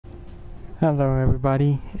Hello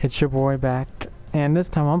everybody, it's your boy back, and this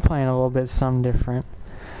time I'm playing a little bit something different.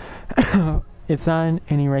 It's not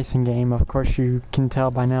any racing game, of course you can tell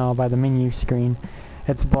by now by the menu screen.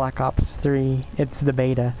 It's Black Ops 3, it's the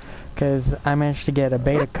beta, because I managed to get a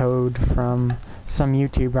beta code from some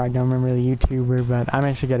YouTuber, I don't remember the YouTuber, but I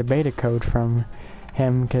managed to get a beta code from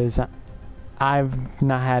him, because I've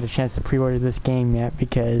not had a chance to pre-order this game yet,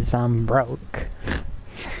 because I'm broke.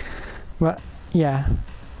 But, yeah.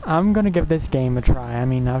 I'm gonna give this game a try. I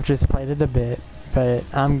mean, I've just played it a bit, but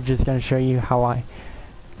I'm just gonna show you how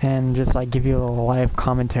and just like give you a little live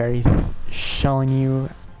commentary showing you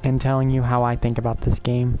and telling you how I think about this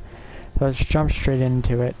game. So let's jump straight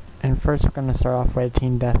into it. And first we're gonna start off with a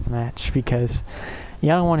team deathmatch because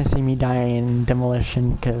y'all don't want to see me die in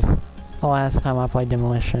Demolition, because the last time I played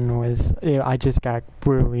Demolition was, I just got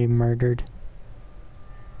brutally murdered.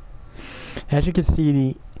 As you can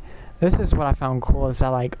see, this is what I found cool, is that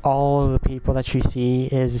like all of the people that you see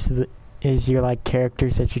is your like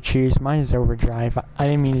characters that you choose. Mine is Overdrive. I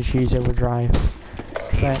didn't mean to choose Overdrive,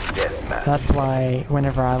 but that's why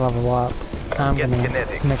whenever I level up, I'm gonna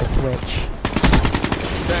make a switch.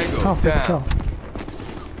 Oh, first kill.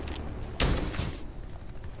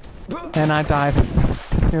 And I died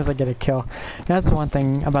as soon as I get a kill. And that's the one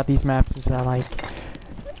thing about these maps, is that like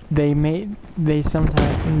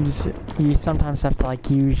you sometimes have to like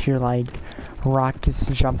use your like rockets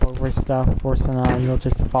to jump over stuff, or so now you'll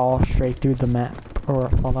just fall straight through the map or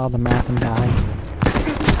fall out of the map and die.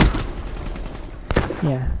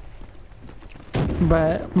 Yeah.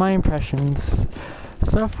 But my impressions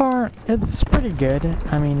so far, it's pretty good.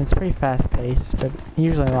 I mean, it's pretty fast paced, but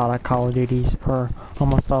usually a lot of Call of Duties, or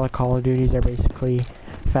almost all of Call of Duties, are basically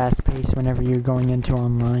fast paced whenever you're going into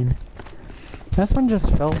online. This one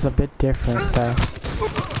just feels a bit different though,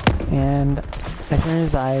 and as soon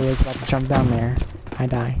as I was about to jump down there, I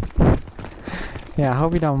die. Yeah, I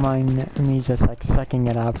hope you don't mind me just like sucking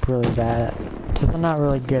it up really bad, because I'm not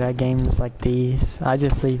really good at games like these. I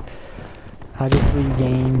just leave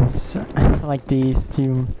games like these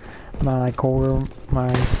to my war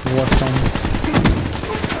friends.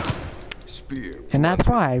 And that's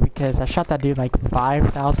why, because I shot that dude like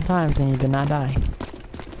 5,000 times and he did not die.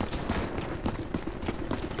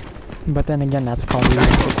 But then again, that's called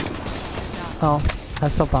Oh, I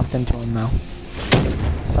still bumped into him though.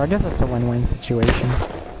 So I guess that's a win-win situation.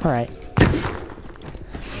 Alright.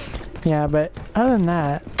 Yeah, but other than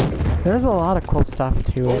that, there's a lot of cool stuff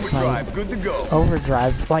to it. Overdrive, like, good to go.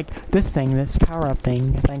 Overdrive, like this thing, this power-up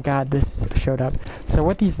thing. Thank God this showed up. So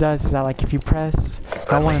what these does is that like if you press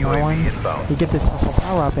L1 and L1, you get this special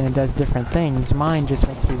power-up and it does different things. Mine just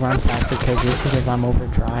makes me run faster because I'm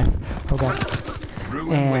Overdrive. Okay.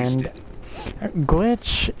 And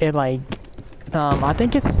glitch, it like I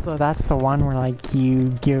think that's the one where like you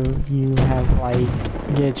have like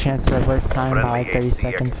get a chance to reverse time by like 30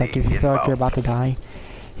 seconds. Like if you feel like you're about to die,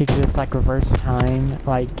 you can just like reverse time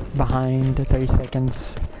like behind 30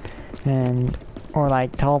 seconds, and or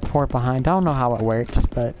like teleport behind. I don't know how it works,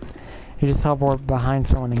 but you just teleport behind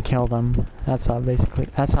someone and kill them. That's how I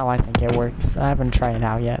think it works. I haven't tried it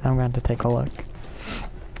out yet. I'm going to take a look.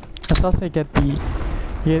 Let's also get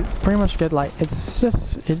you pretty much get like, I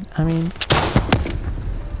mean,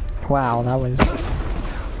 wow, that was,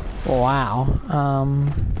 wow,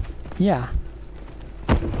 yeah.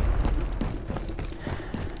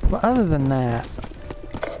 But other than that,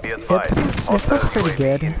 it feels pretty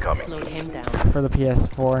good for the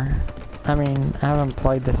PS4. I mean, I haven't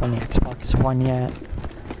played this on the Xbox One yet,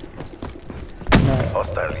 but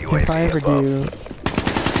if I ever do,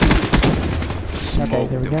 okay,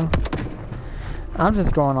 there we go. I'm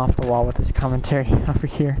just going off the wall with this commentary over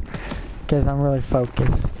here, because I'm really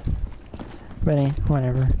focused. But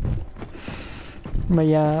whatever. But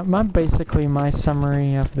yeah, basically my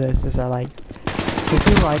summary of this is that like, if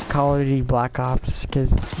you like Call of Duty Black Ops,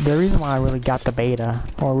 because the reason why I really got the beta,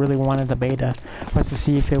 or really wanted the beta, was to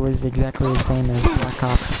see if it was exactly the same as Black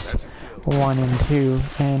Ops 1 and 2,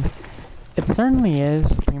 and it certainly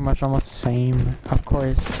is pretty much almost the same. Of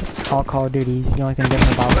course, all Call of Duties, the only thing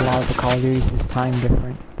different about a lot of the Call of Duties is time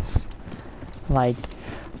difference. Like,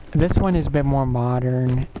 this one is a bit more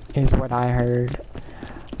modern, is what I heard.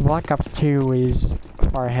 Black Ops 2 is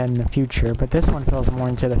far ahead in the future, but this one feels more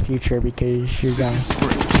into the future because you're going.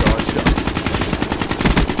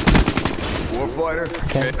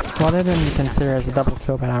 Okay, well they didn't consider as a double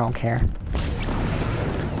kill, but I don't care.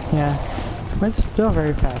 Yeah, but it's still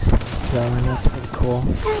very fast paced though, and that's pretty cool.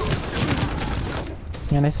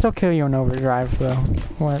 And they still kill you on Overdrive though.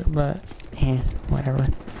 But whatever.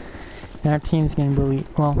 And our team's getting bullied.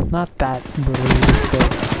 Well, not that bullied, but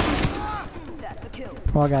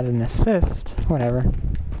Well, I got an assist. Whatever.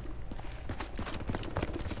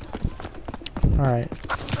 Alright.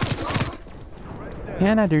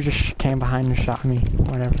 And that dude just came behind and shot me.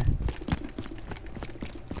 Whatever.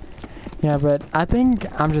 Yeah, but I think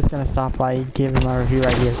I'm just gonna stop by giving my review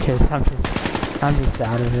right here because I'm just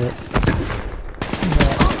out of it.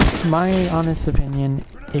 But my honest opinion,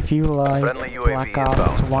 if you like Black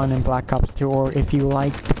Ops 1 and Black Ops 2, or if you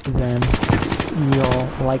liked them, you'll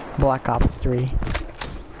like Black Ops 3.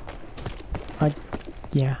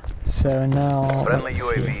 Yeah. So now friendly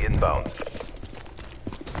UAV inbound.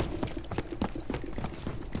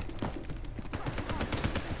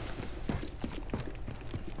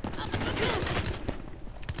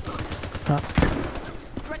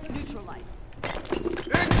 Threat neutralized.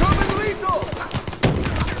 Incoming lethal!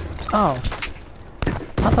 Oh.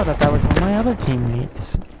 I thought that was one of my other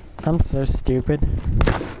teammates. I'm so stupid.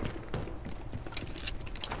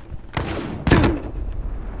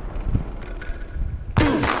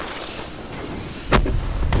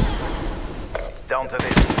 It's down to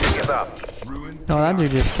this. Pick it up. Oh, that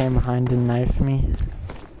dude just came behind and knifed me.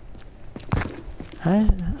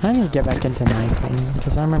 I need to get back into knifing,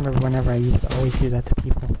 because I remember whenever I used to always do that to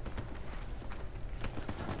people.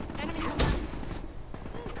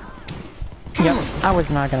 Yep, I was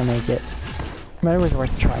not gonna make it. But it was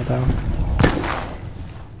worth a try though.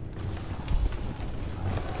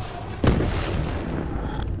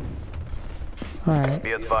 Alright.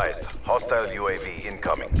 Be advised. Hostile UAV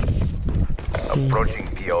incoming. Let's see. Approaching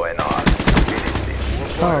PONR.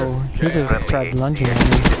 Oh, he just tried lunging at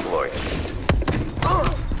me. Deployed.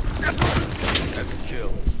 That's a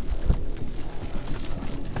kill.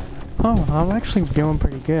 Oh, I'm actually doing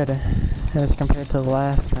pretty good as compared to the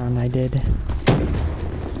last round I did.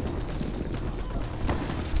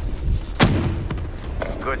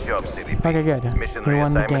 Good job, CDP. Okay, good. Mission We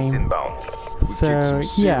won the reassignments game. inbound. So,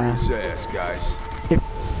 yeah. Serious ass, guys. If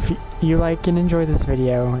you like and enjoy this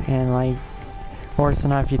video, and like, worse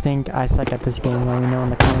enough, if you think I suck at this game, let me know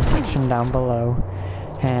in the comment section down below.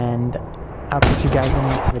 And I'll catch you guys in the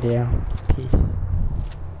next video. Peace.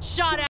 Shot at.